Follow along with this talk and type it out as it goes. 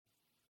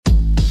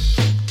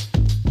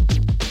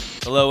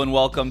Hello and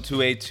welcome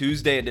to a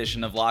Tuesday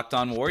edition of Locked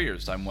On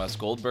Warriors. I'm Wes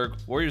Goldberg,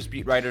 Warriors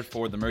beat writer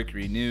for the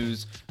Mercury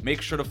News.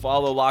 Make sure to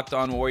follow Locked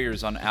On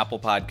Warriors on Apple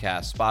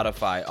Podcasts,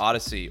 Spotify,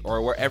 Odyssey,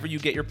 or wherever you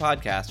get your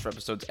podcasts for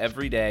episodes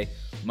every day,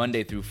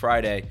 Monday through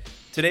Friday.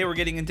 Today we're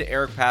getting into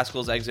Eric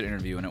Paschall's exit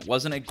interview, and it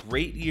wasn't a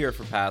great year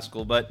for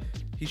Paschall, but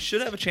he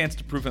should have a chance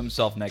to prove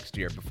himself next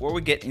year. Before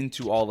we get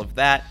into all of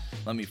that,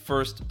 let me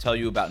first tell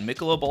you about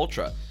Michelob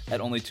Ultra.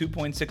 At only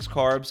 2.6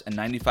 carbs and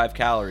 95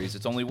 calories,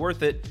 it's only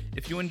worth it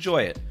if you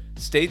enjoy it.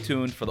 Stay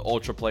tuned for the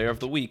Ultra Player of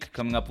the Week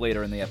coming up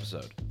later in the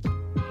episode.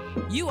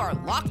 You are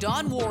Locked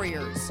On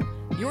Warriors,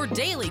 your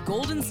daily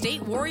Golden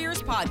State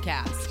Warriors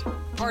podcast.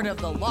 Part of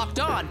the Locked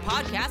On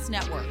Podcast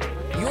Network,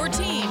 your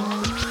team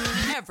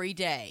every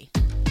day.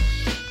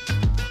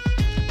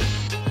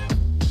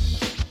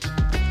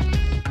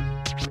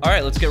 All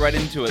right, let's get right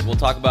into it. We'll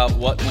talk about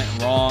what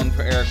went wrong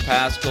for Eric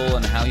Paschall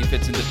and how he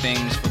fits into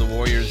things for the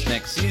Warriors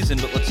next season.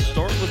 But let's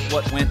start with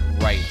what went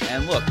right.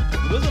 And look,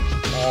 it wasn't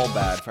all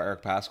bad for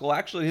Eric Paschall.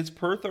 Actually, his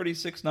per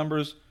 36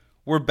 numbers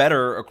were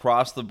better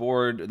across the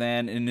board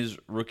than in his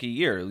rookie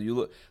year.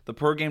 The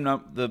per game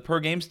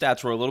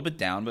stats were a little bit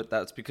down, but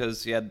that's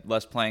because he had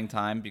less playing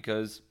time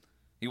because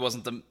he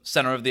wasn't the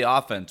center of the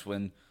offense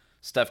when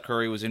Steph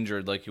Curry was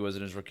injured like he was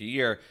in his rookie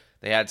year.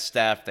 They had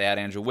Steph, they had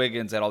Andrew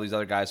Wiggins, they had all these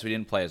other guys, so he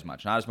didn't play as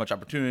much. Not as much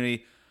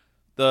opportunity.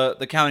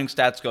 The counting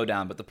stats go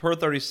down, but the per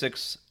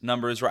 36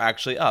 numbers were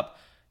actually up.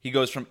 He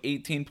goes from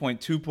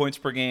 18.2 points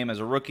per game as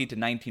a rookie to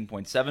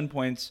 19.7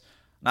 points,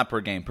 not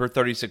per game, per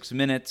 36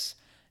 minutes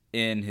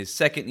in his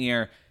second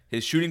year.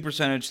 His shooting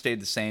percentage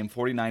stayed the same,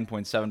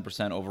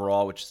 49.7%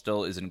 overall, which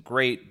still isn't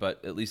great,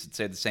 but at least it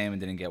stayed the same and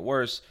didn't get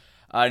worse.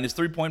 And his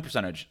three-point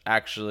percentage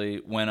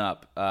actually went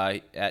up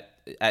at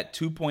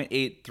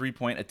 2.8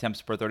 three-point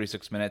attempts per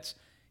 36 minutes.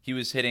 He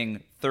was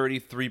hitting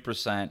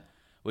 33%,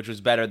 which was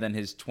better than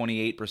his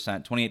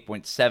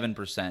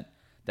 28.7%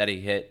 that he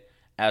hit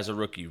as a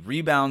rookie.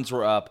 Rebounds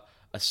were up.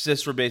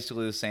 Assists were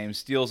basically the same.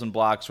 Steals and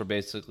blocks were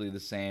basically the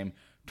same.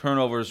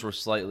 Turnovers were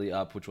slightly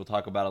up, which we'll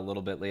talk about a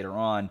little bit later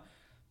on.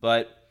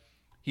 But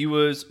he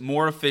was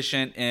more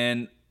efficient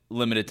in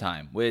limited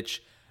time,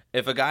 which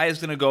if a guy is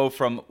going to go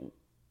from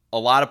a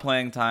lot of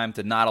playing time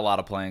to not a lot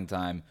of playing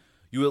time,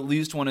 you at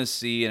least want to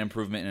see an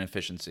improvement in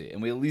efficiency.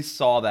 And we at least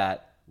saw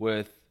that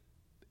with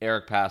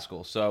Eric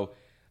Paschall. So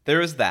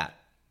there is that.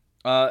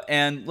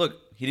 And look,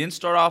 he didn't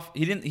start off,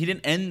 he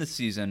didn't end the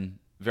season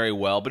very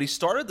well, but he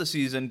started the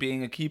season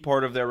being a key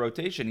part of their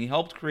rotation. He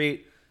helped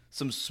create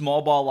some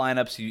small ball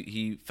lineups.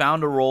 He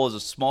found a role as a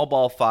small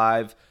ball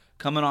five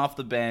coming off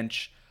the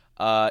bench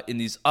in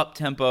these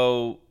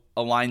up-tempo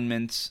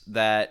alignments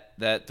that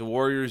the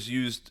Warriors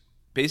used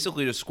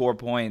basically to score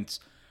points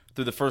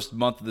through the first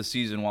month of the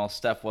season while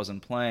Steph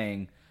wasn't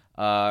playing,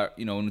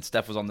 when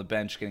Steph was on the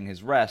bench getting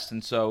his rest.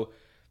 And so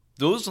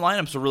those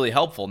lineups are really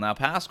helpful. Now,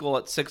 Paschall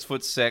at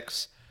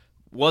 6'6"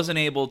 wasn't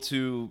able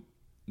to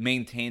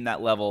maintain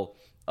that level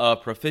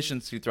of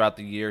proficiency throughout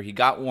the year. He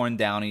got worn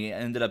down. He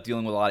ended up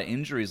dealing with a lot of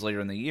injuries later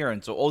in the year.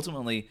 And so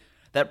ultimately,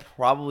 that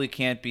probably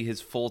can't be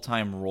his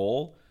full-time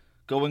role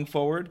going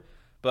forward.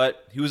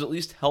 But he was at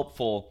least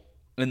helpful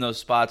in those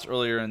spots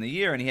earlier in the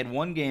year, and he had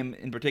one game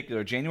in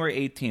particular, January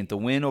 18th, the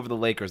win over the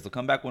Lakers, the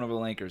comeback win over the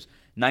Lakers,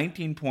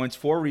 19 points,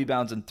 4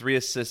 rebounds, and 3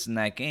 assists in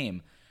that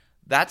game.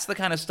 That's the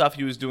kind of stuff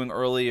he was doing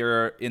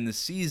earlier in the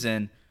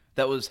season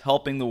that was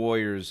helping the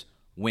Warriors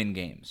win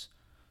games.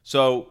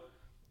 So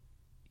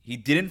he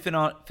didn't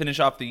finish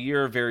off the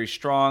year very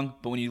strong,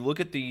 but when you look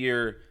at the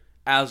year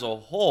as a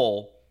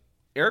whole,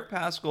 Eric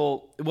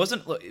Paschall, it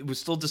was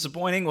still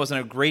disappointing. It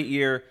wasn't a great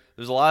year.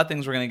 There's a lot of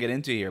things we're going to get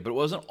into here, but it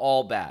wasn't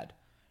all bad.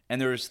 And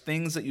there's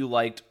things that you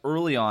liked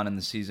early on in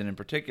the season in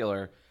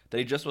particular that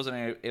he just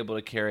wasn't able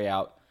to carry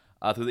out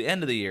through the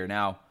end of the year.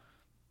 Now,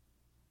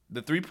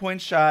 the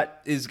three-point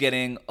shot is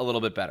getting a little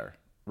bit better,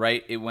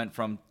 right? It went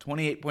from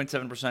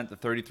 28.7% to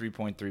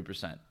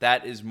 33.3%.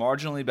 That is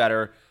marginally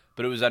better,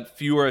 but it was at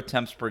fewer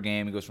attempts per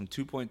game. It goes from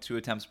 2.2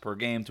 attempts per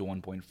game to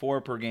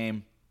 1.4 per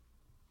game.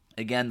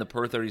 Again, the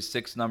per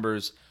 36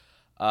 numbers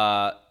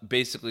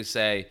basically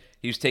say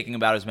he was taking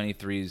about as many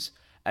threes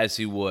as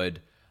he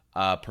would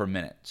per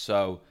minute.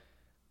 So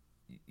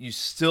you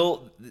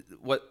still,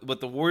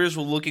 what the Warriors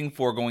were looking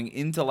for going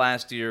into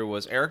last year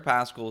was Eric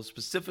Paschall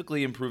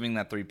specifically improving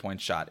that three-point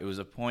shot. It was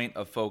a point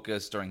of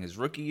focus during his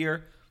rookie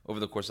year.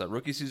 Over the course of that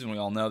rookie season, we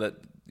all know that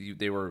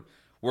they were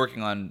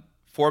working on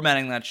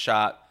formatting that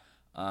shot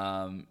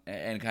and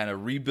kind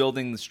of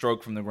rebuilding the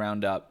stroke from the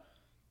ground up.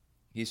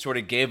 He sort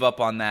of gave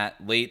up on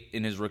that late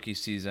in his rookie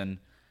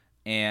season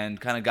and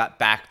kind of got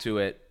back to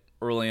it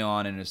early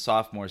on in his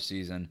sophomore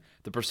season.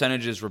 The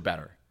percentages were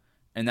better.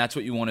 And that's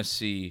what you want to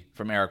see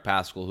from Eric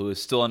Paschall, who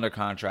is still under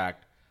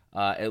contract,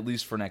 at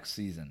least for next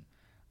season.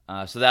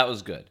 So that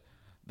was good.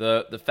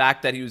 The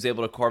fact that he was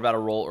able to carve out a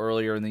role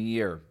earlier in the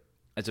year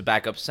as a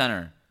backup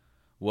center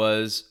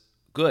was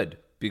good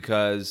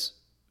because,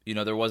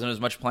 there wasn't as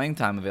much playing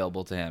time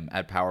available to him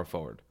at power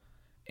forward.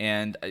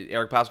 And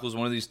Eric Paschall is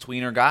one of these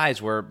tweener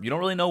guys where you don't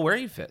really know where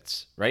he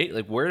fits, right?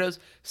 Like, where does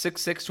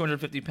 6'6",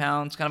 250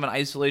 pounds, kind of an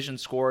isolation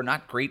scorer,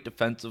 not great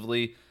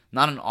defensively,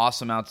 Not an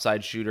awesome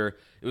outside shooter.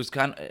 It was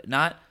kind of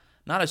not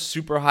a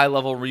super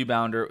high-level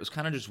rebounder. It was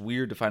kind of just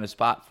weird to find a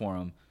spot for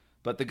him.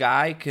 But the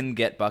guy can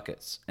get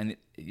buckets. And,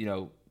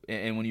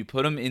 and when you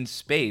put him in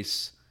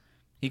space,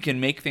 he can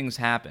make things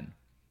happen.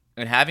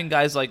 And having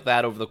guys like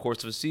that over the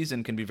course of a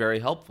season can be very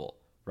helpful,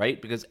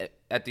 right? Because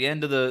at the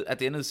end of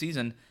the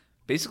season,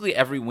 basically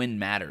every win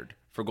mattered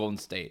for Golden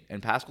State.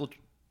 And Paschall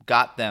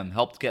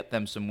helped get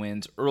them some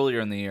wins earlier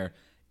in the year,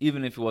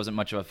 even if it wasn't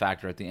much of a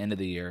factor at the end of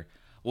the year.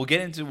 We'll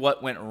get into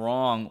what went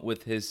wrong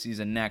with his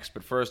season next,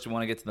 but first we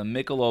want to get to the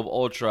Michelob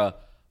Ultra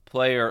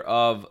Player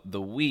of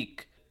the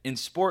Week. In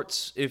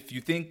sports, if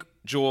you think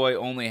joy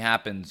only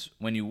happens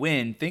when you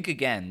win, think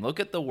again. Look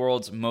at the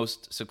world's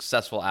most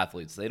successful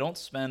athletes. They don't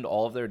spend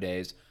all of their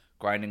days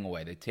grinding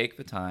away. They take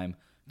the time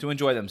to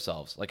enjoy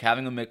themselves, like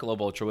having a Michelob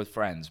Ultra with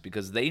friends,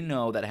 because they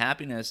know that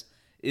happiness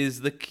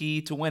is the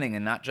key to winning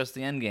and not just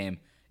the end game.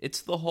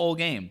 It's the whole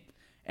game.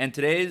 And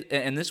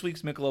this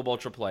week's Michelob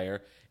Ultra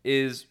player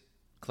is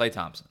Klay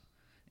Thompson.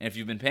 And if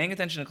you've been paying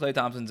attention to Klay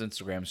Thompson's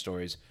Instagram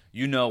stories,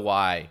 you know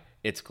why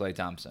it's Klay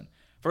Thompson.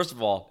 First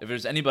of all, if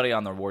there's anybody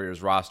on the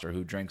Warriors roster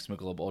who drinks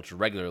Michelob Ultra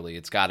regularly,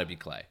 it's got to be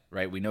Klay,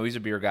 right? We know he's a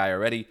beer guy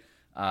already.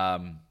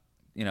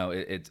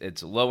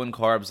 It's low in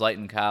carbs, light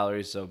in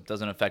calories, so it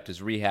doesn't affect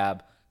his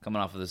rehab coming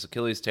off of this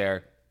Achilles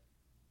tear.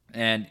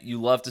 And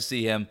you love to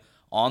see him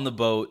on the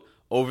boat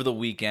over the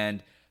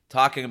weekend,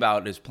 talking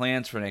about his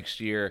plans for next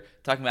year,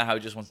 talking about how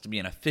he just wants to be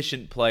an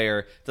efficient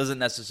player, doesn't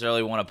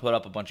necessarily want to put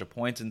up a bunch of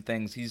points and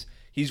things.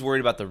 He's worried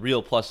about the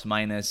real plus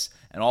minus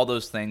and all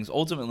those things.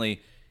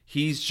 Ultimately,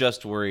 he's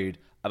just worried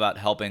about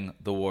helping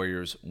the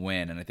Warriors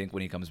win. And I think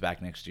when he comes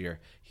back next year,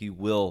 he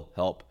will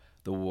help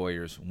the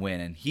Warriors win.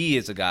 And he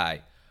is a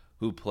guy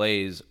who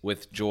plays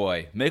with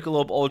joy.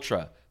 Michelob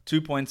Ultra,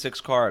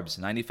 2.6 carbs,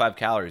 95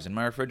 calories in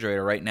my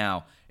refrigerator right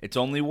now. It's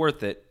only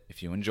worth it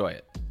if you enjoy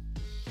it.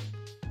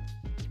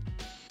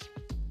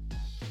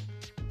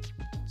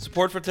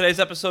 Support for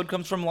today's episode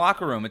comes from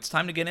Locker Room. It's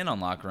time to get in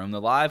on Locker Room,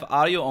 the live,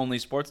 audio-only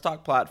sports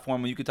talk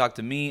platform where you can talk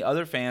to me,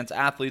 other fans,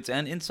 athletes,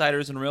 and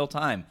insiders in real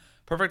time.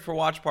 Perfect for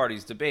watch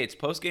parties, debates,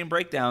 post-game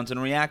breakdowns,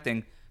 and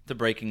reacting to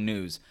breaking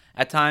news.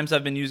 At times,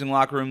 I've been using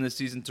Locker Room this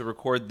season to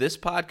record this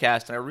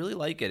podcast, and I really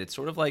like it. It's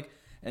sort of like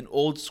an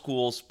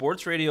old-school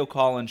sports radio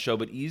call-in show,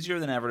 but easier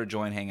than ever to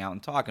join, hang out,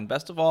 and talk. And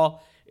best of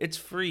all, it's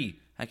free.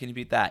 How can you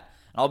beat that?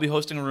 I'll be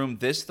hosting a room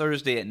this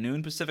Thursday at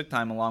noon Pacific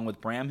time, along with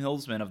Bram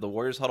Hilsman of the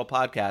Warriors Huddle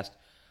podcast.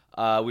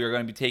 We are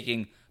going to be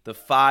taking the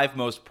 5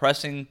 most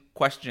pressing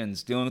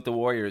questions dealing with the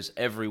Warriors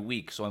every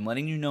week. So I'm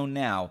letting you know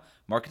now.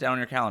 Mark it down on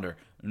your calendar.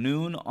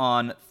 Noon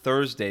on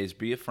Thursdays.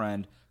 Be a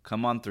friend.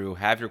 Come on through.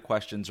 Have your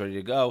questions ready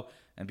to go.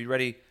 And be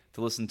ready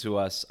to listen to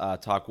us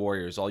talk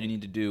Warriors. All you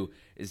need to do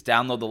is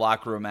download the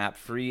Locker Room app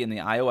free in the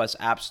iOS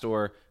App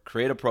Store.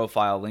 Create a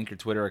profile. Link your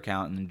Twitter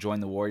account. And then join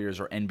the Warriors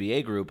or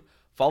NBA group.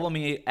 Follow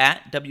me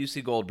at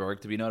WC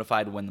Goldberg to be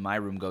notified when my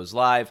room goes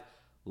live.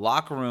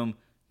 Locker Room.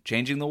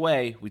 Changing the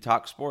way we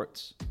talk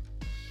sports.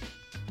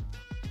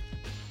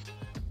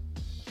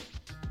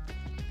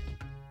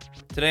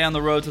 Today on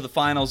the road to the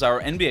finals, our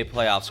NBA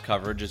playoffs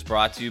coverage is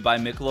brought to you by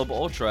Michelob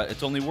Ultra.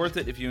 It's only worth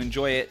it if you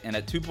enjoy it, and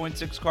at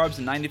 2.6 carbs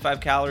and 95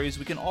 calories,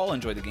 we can all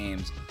enjoy the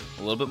games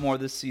a little bit more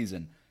this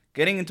season.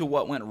 Getting into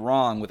what went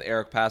wrong with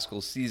Eric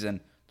Paschall's season,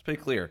 it's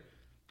pretty clear.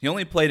 He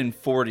only played in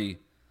 40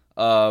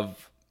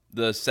 of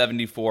the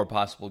 74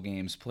 possible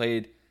games.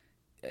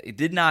 He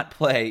did not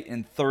play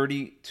in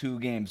 32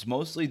 games,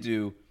 mostly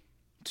due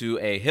to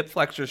a hip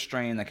flexor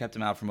strain that kept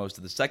him out for most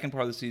of the second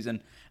part of the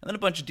season, and then a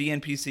bunch of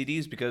DNP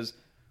CDs because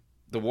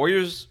the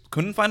Warriors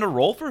couldn't find a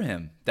role for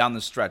him down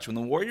the stretch. When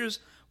the Warriors,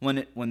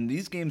 when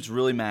these games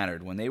really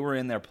mattered, when they were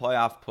in their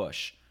playoff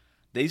push,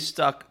 they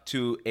stuck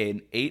to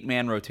an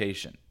 8-man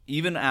rotation.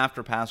 Even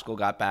after Paschall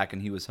got back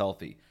and he was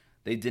healthy,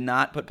 they did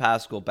not put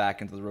Paschall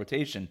back into the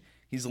rotation.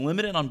 He's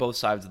limited on both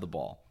sides of the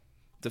ball.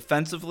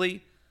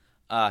 Defensively,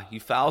 he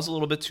fouls a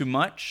little bit too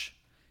much.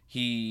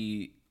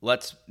 He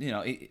lets,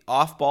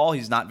 off ball,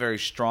 he's not very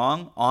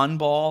strong. On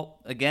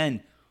ball,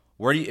 again,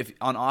 if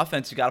on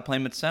offense, you got to play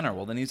him at center.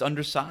 Well, then he's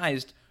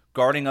undersized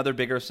guarding other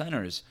bigger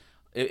centers.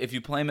 If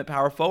you play him at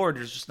power forward,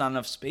 there's just not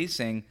enough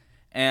spacing.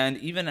 And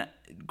even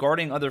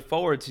guarding other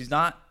forwards, he's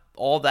not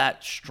all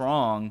that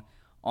strong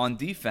on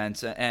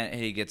defense. And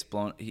he gets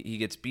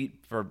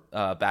beat for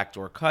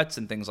backdoor cuts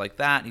and things like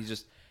that.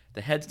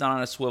 The head's not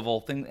on a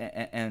swivel thing,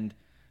 and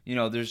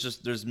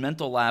there's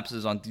mental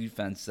lapses on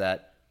defense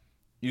that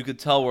you could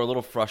tell were a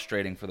little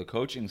frustrating for the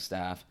coaching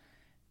staff.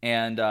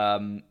 And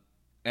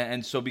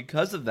so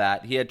because of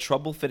that, he had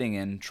trouble fitting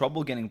in,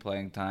 trouble getting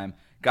playing time,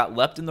 got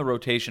left in the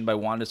rotation by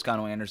Juan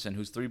Toscano-Anderson,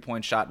 whose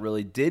three-point shot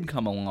really did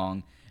come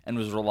along and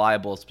was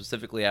reliable,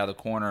 specifically out of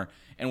the corner,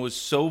 and was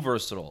so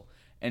versatile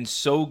and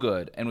so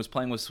good and was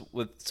playing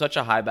with such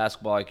a high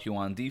basketball IQ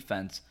on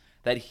defense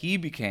that he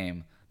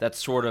became that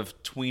sort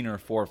of tweener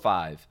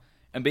 4-5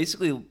 and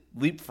basically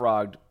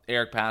leapfrogged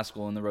Eric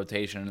Paschall in the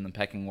rotation and in the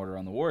pecking order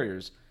on the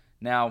Warriors.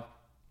 Now,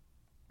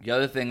 the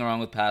other thing wrong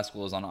with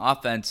Paschall is on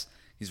offense,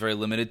 he's very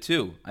limited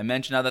too. I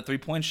mentioned how that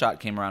three-point shot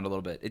came around a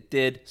little bit. It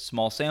did.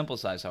 Small sample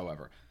size,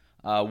 however.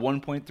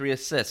 1.3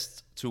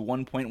 assists to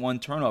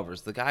 1.1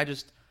 turnovers. The guy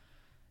just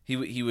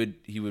he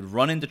would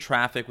run into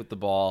traffic with the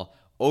ball,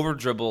 over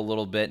dribble a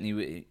little bit,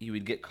 and he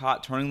would get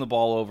caught turning the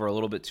ball over a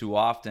little bit too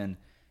often.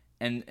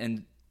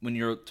 And when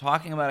you're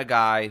talking about a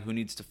guy who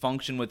needs to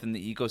function within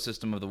the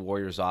ecosystem of the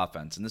Warriors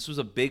offense, and this was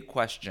a big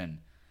question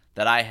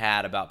that I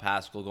had about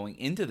Paschall going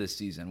into this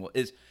season. Well,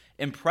 as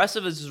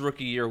impressive as his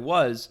rookie year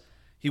was,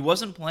 he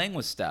wasn't playing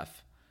with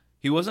Steph.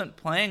 He wasn't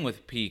playing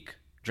with peak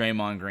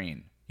Draymond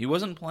Green. He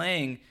wasn't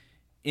playing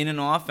in an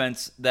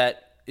offense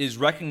that is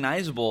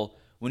recognizable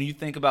when you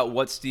think about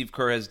what Steve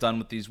Kerr has done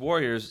with these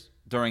Warriors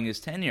during his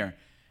tenure.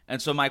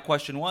 And so my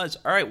question was,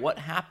 all right, what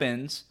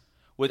happens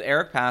with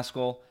Eric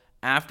Paschall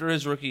after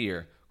his rookie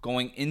year,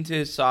 going into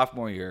his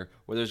sophomore year,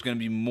 where there's going to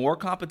be more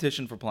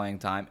competition for playing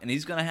time, and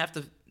he's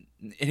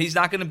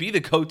not going to be the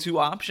go-to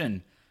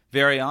option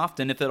very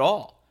often, if at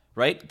all,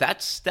 right?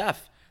 That's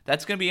Steph.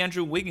 That's going to be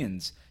Andrew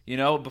Wiggins.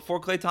 Before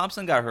Klay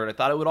Thompson got hurt, I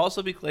thought it would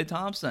also be Klay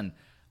Thompson.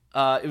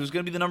 It was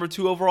going to be the number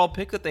 2 overall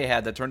pick that they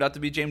had that turned out to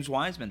be James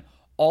Wiseman.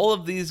 All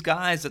of these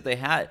guys that they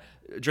had,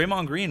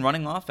 Draymond Green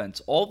running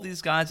offense, all of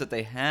these guys that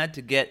they had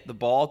to get the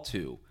ball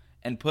to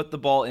and put the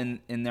ball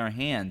in their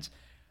hands,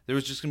 there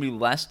was just going to be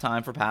less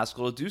time for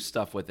Paschall to do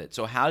stuff with it.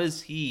 So how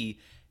does he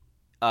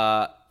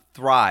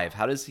thrive?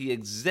 How does he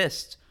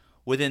exist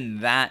within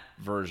that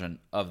version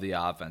of the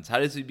offense? How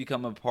does he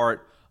become a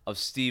part of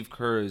Steve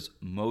Kerr's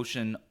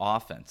motion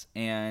offense?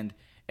 And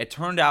it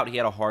turned out he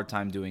had a hard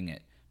time doing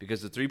it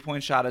because the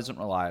three-point shot isn't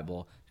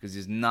reliable, because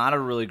he's not a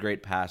really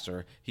great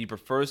passer. He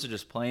prefers to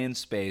just play in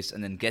space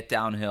and then get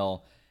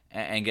downhill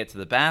and get to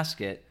the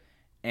basket,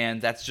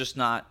 and that's just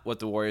not what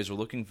the Warriors were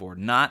looking for.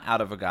 Not out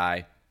of a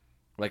guy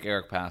like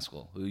Eric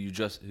Paschall, who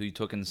you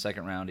took in the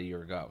second round a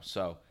year ago,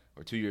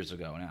 or 2 years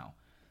ago now.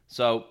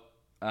 So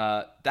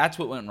that's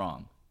what went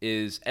wrong.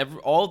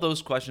 All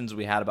those questions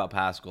we had about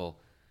Paschall,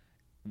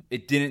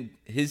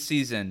 his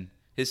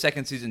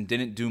second season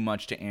didn't do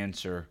much to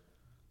answer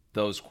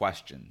those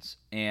questions.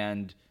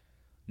 And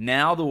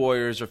now the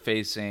Warriors are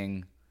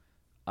facing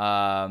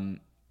a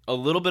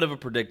little bit of a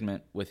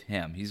predicament with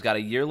him. He's got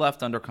a year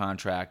left under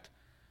contract.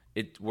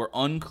 We're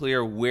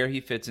unclear where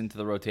he fits into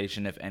the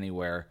rotation, if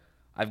anywhere.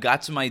 I've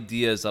got some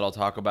ideas that I'll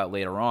talk about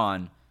later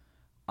on,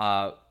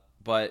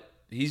 but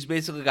he's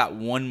basically got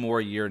one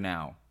more year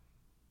now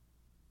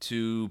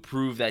to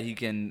prove that he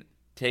can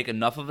take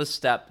enough of a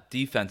step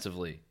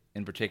defensively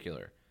in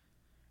particular,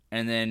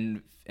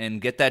 and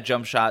get that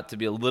jump shot to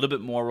be a little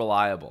bit more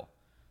reliable.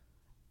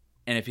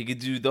 And if he could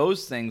do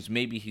those things,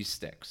 maybe he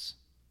sticks.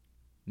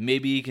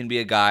 Maybe he can be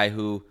a guy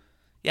who,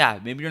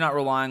 maybe you're not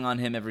relying on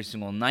him every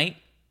single night,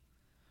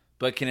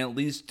 but can at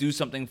least do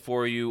something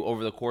for you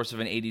over the course of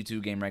an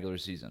 82-game regular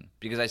season.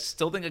 Because I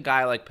still think a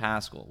guy like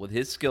Paschall, with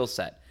his skill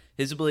set,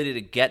 his ability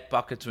to get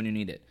buckets when you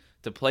need it,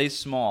 to play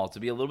small, to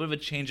be a little bit of a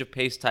change of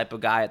pace type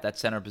of guy at that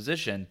center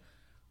position,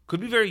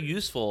 could be very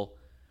useful,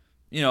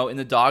 in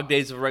the dog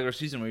days of a regular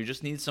season where you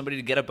just need somebody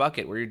to get a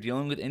bucket, where you're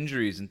dealing with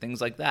injuries and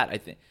things like that. I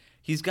think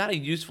he's got a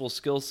useful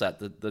skill set.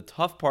 The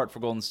tough part for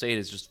Golden State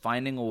is just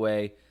finding a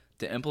way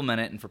to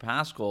implement it, and for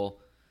Paschall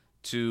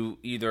to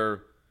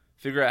either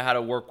figure out how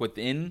to work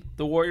within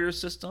the Warriors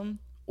system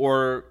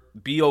or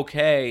be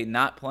okay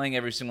not playing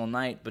every single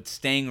night, but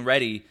staying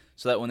ready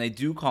so that when they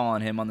do call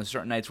on him on the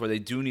certain nights where they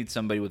do need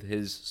somebody with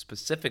his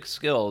specific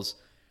skills,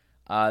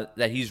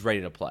 that he's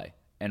ready to play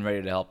and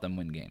ready to help them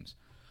win games.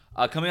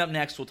 Coming up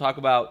next, we'll talk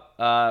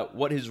about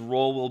what his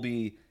role will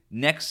be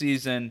next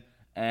season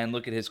and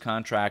look at his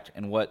contract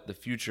and what the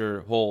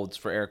future holds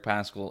for Eric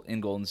Paschall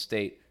in Golden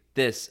State.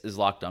 This is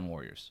Locked On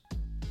Warriors.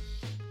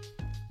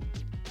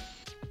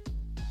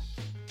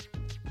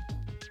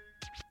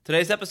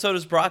 Today's episode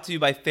is brought to you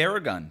by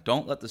Theragun.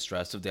 Don't let the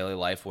stress of daily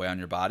life weigh on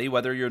your body.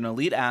 Whether you're an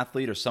elite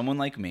athlete or someone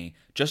like me,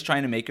 just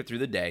trying to make it through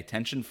the day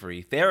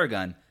tension-free,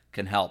 Theragun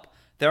can help.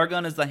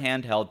 Theragun is the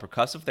handheld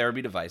percussive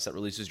therapy device that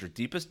releases your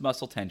deepest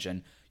muscle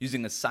tension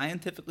using a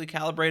scientifically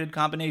calibrated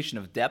combination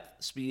of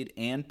depth, speed,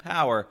 and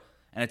power,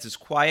 and it's as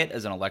quiet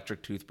as an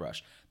electric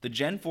toothbrush. The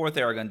Gen 4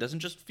 Theragun doesn't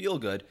just feel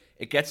good,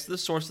 it gets to the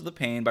source of the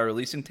pain by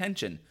releasing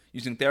tension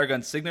using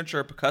Theragun's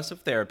signature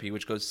percussive therapy,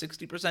 which goes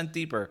 60%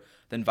 deeper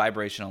than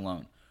vibration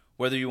alone.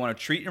 Whether you want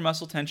to treat your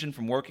muscle tension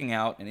from working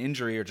out, an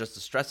injury, or just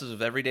the stresses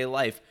of everyday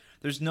life,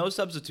 there's no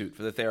substitute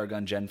for the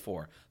Theragun Gen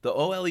 4. The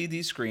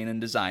OLED screen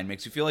and design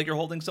makes you feel like you're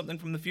holding something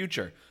from the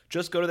future.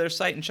 Just go to their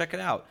site and check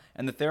it out.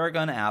 And the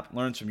Theragun app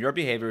learns from your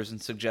behaviors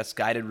and suggests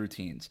guided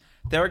routines.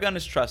 Theragun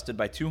is trusted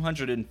by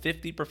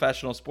 250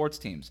 professional sports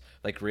teams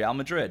like Real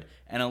Madrid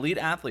and elite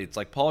athletes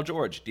like Paul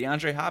George,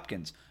 DeAndre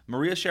Hopkins,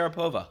 Maria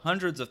Sharapova,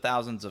 hundreds of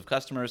thousands of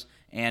customers,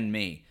 and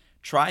me.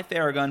 Try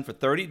Theragun for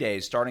 30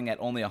 days starting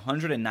at only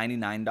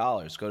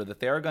 $199. Go to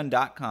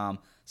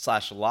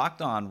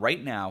theragun.com/lockedon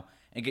right now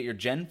and get your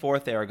Gen 4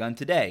 Theragun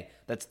today.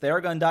 That's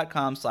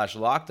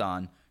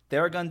theragun.com/lockedon,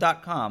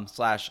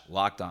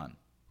 theragun.com/lockedon.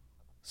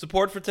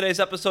 Support for today's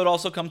episode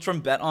also comes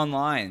from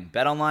BetOnline.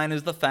 BetOnline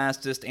is the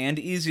fastest and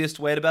easiest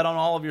way to bet on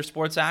all of your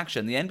sports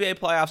action. The NBA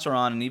playoffs are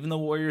on, and even the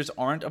Warriors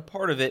aren't a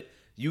part of it,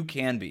 You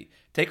can be.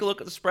 Take a look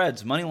at the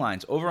spreads, money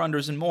lines,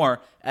 over-unders, and more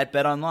at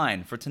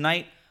BetOnline. For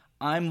tonight,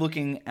 I'm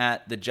looking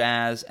at the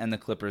Jazz and the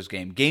Clippers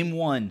game. Game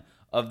 1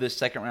 of this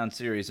second-round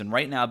series. And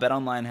right now,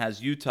 BetOnline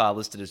has Utah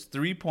listed as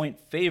 3-point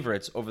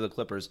favorites over the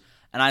Clippers.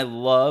 And I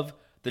love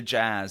the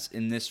Jazz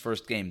in this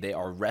first game. They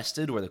are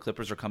rested, where the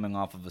Clippers are coming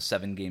off of a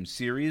 7-game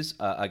series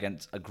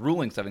against a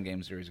grueling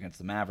 7-game series against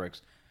the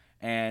Mavericks.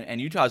 And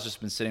Utah's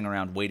just been sitting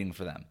around waiting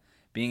for them,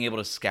 being able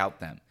to scout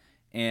them.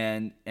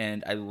 And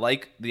I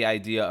like the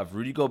idea of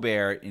Rudy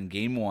Gobert in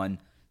Game 1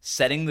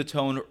 setting the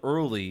tone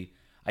early.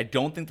 I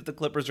don't think that the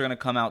Clippers are going to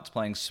come out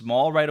playing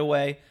small right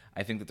away.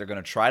 I think that they're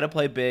going to try to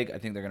play big. I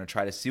think they're going to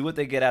try to see what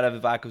they get out of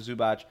Ivica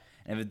Zubac.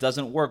 And if it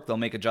doesn't work, they'll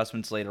make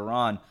adjustments later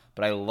on.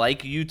 But I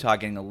like Utah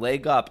getting a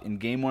leg up in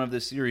Game 1 of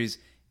this series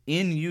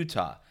in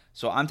Utah.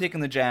 So I'm taking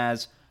the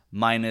Jazz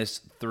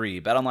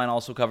 -3. BetOnline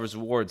also covers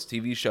awards,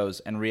 TV shows,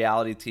 and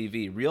reality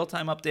TV.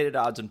 Real-time updated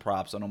odds and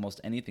props on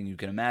almost anything you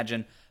can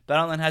imagine.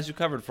 BetOnline has you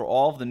covered for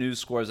all of the news,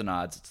 scores, and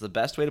odds. It's the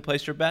best way to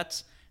place your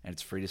bets, and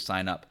it's free to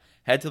sign up.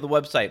 Head to the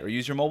website or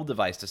use your mobile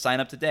device to sign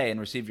up today and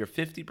receive your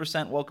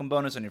 50% welcome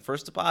bonus on your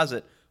first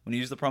deposit when you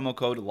use the promo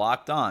code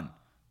LOCKEDON.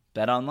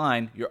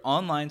 BetOnline, your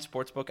online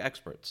sportsbook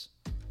experts.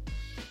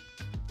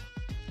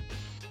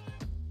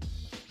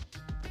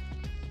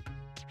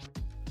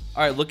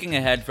 All right, looking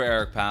ahead for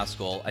Eric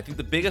Paschall, I think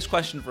the biggest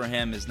question for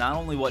him is not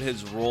only what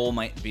his role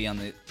might be on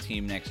the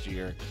team next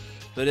year,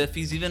 but if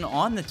he's even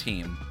on the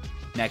team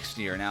next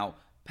year. Now,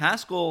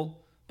 Paschall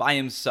by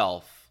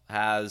himself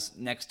has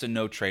next to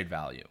no trade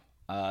value.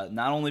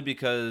 Not only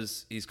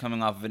because he's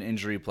coming off of an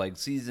injury-plagued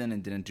season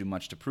and didn't do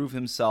much to prove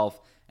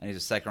himself, and he's a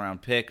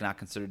second-round pick, not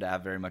considered to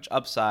have very much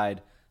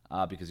upside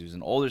because he was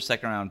an older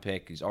second-round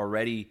pick. He's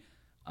already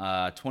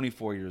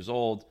 24 years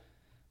old,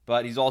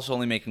 but he's also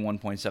only making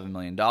 $1.7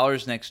 million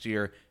next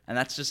year, and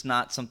that's just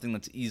not something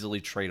that's easily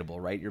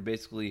tradable, right? You're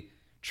basically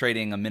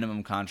trading a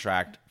minimum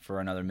contract for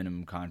another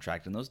minimum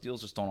contract, and those deals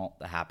just don't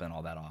happen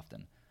all that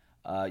often.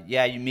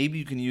 Maybe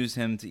you can use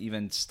him to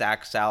even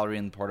stack salary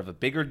in part of a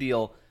bigger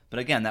deal, but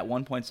again, that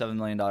 $1.7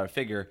 million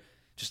figure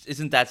just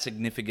isn't that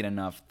significant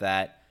enough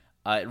that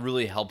it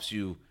really helps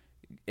you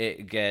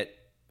get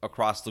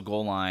across the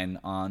goal line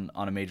on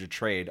a major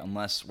trade,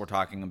 unless we're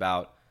talking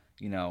about,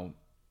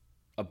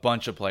 a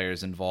bunch of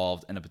players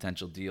involved in a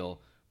potential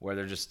deal where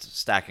they're just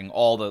stacking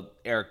all the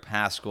Eric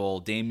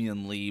Paschall,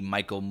 Damian Lee,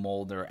 Michael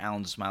Mulder,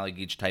 Alan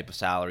Smiley-Geach type of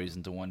salaries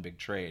into one big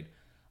trade.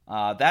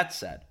 That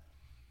said,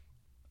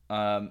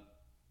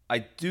 I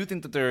do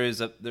think that there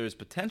is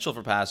potential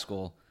for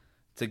Paschall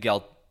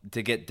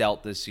to get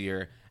dealt this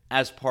year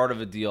as part of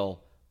a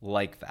deal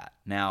like that.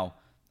 Now,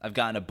 I've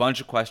gotten a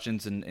bunch of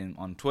questions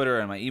on Twitter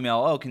and my email.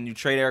 Oh, can you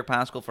trade Eric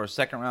Paschall for a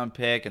second-round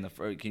pick? And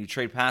can you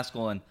trade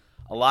Paschall and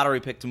a lottery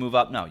pick to move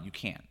up? No, you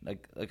can't.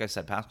 Like I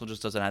said, Paschall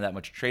just doesn't have that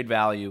much trade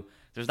value.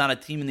 There's not a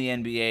team in the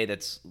NBA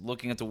that's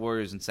looking at the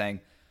Warriors and saying,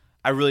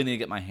 I really need to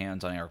get my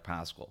hands on Eric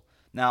Paschall.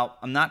 Now,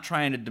 I'm not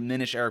trying to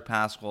diminish Eric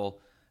Paschall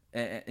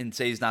and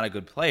say he's not a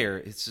good player.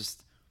 It's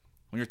just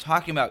when you're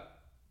talking about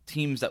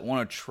teams that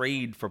want to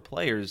trade for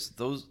players,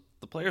 the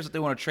players that they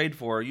want to trade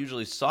for are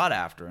usually sought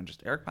after, and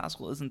just Eric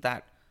Paschall isn't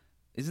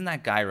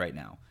that guy right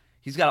now.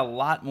 He's got a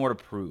lot more to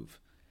prove.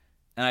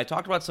 And I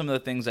talked about some of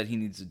the things that he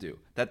needs to do.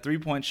 That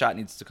three-point shot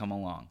needs to come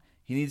along.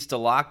 He needs to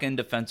lock in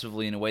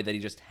defensively in a way that he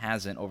just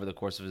hasn't over the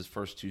course of his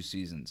first 2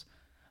 seasons.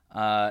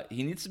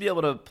 He needs to be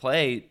able to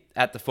play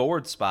at the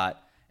forward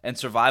spot and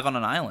survive on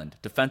an island,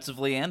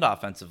 defensively and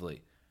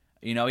offensively.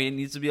 He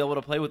needs to be able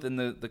to play within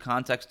the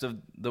context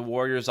of the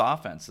Warriors'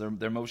 offense,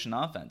 their motion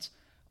offense.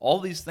 All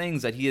these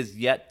things that he has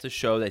yet to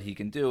show that he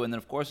can do. And then,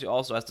 of course, he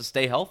also has to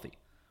stay healthy,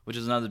 which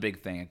is another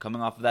big thing. And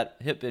coming off of that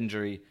hip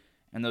injury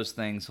and those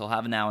things, he'll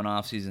have now an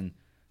offseason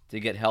to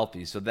get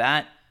healthy. So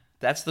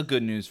that's the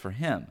good news for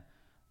him.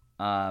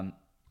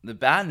 The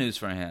bad news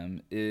for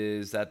him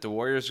is that the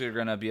Warriors are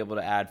going to be able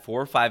to add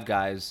 4 or 5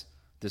 guys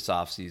this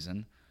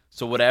offseason.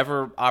 So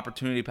whatever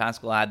opportunity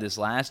Paschall had this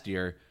last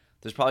year,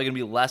 there's probably going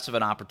to be less of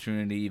an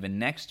opportunity even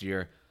next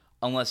year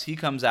unless he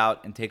comes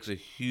out and takes a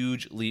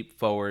huge leap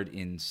forward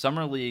in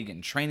summer league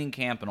and training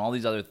camp and all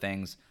these other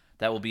things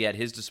that will be at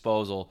his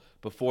disposal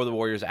before the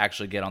Warriors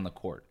actually get on the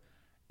court.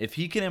 If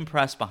he can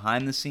impress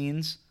behind the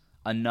scenes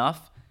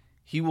enough,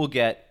 he will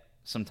get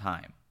some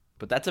time.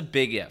 But that's a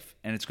big if,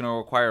 and it's going to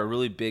require a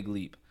really big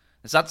leap.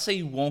 It's not to say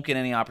you won't get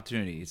any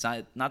opportunity. It's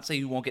not to say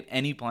you won't get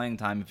any playing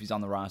time if he's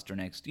on the roster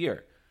next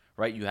year,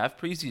 right? You have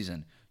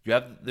preseason.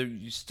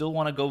 You still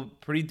want to go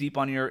pretty deep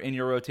in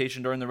your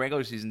rotation during the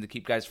regular season to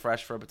keep guys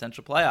fresh for a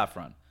potential playoff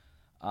run.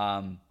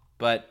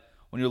 But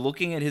when you're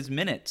looking at his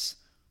minutes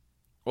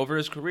over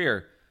his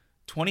career,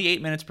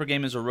 28 minutes per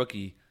game as a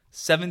rookie,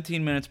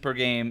 17 minutes per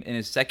game in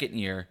his second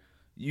year,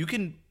 you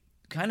can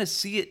kind of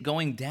see it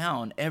going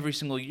down every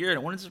single year. And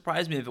it wouldn't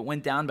surprise me if it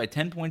went down by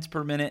 10 points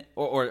per minute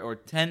or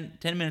 10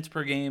 minutes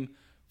per game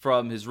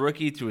from his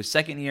rookie to his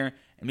second year,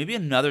 and maybe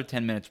another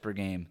 10 minutes per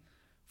game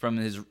from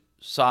his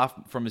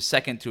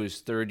second to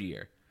his third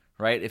year,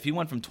 right? If he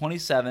went from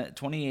 27 or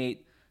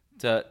 28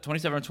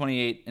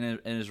 in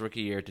his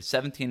rookie year to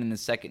 17 in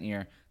his second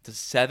year to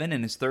 7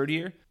 in his third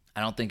year,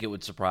 I don't think it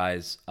would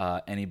surprise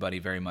anybody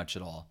very much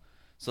at all.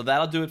 So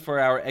that'll do it for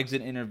our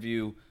exit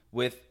interview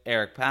with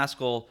Eric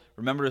Paschall.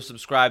 Remember to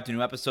subscribe to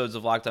new episodes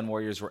of Locked On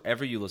Warriors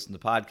wherever you listen to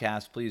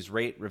podcasts. Please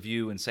rate,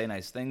 review, and say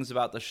nice things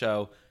about the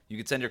show. You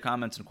can send your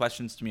comments and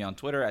questions to me on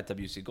Twitter at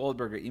WC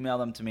Goldberg, or email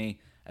them to me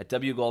at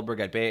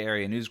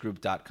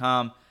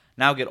wgoldberg@bayareanewsgroup.com.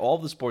 Now get all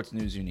the sports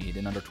news you need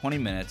in under 20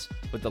 minutes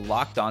with the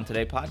Locked On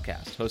Today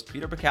podcast. Host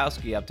Peter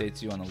Bukowski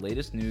updates you on the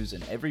latest news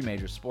in every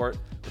major sport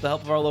with the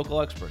help of our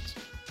local experts.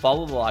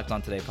 Follow the Locked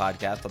On Today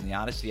podcast on the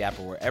Odyssey app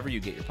or wherever you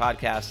get your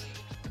podcasts.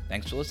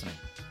 Thanks for listening.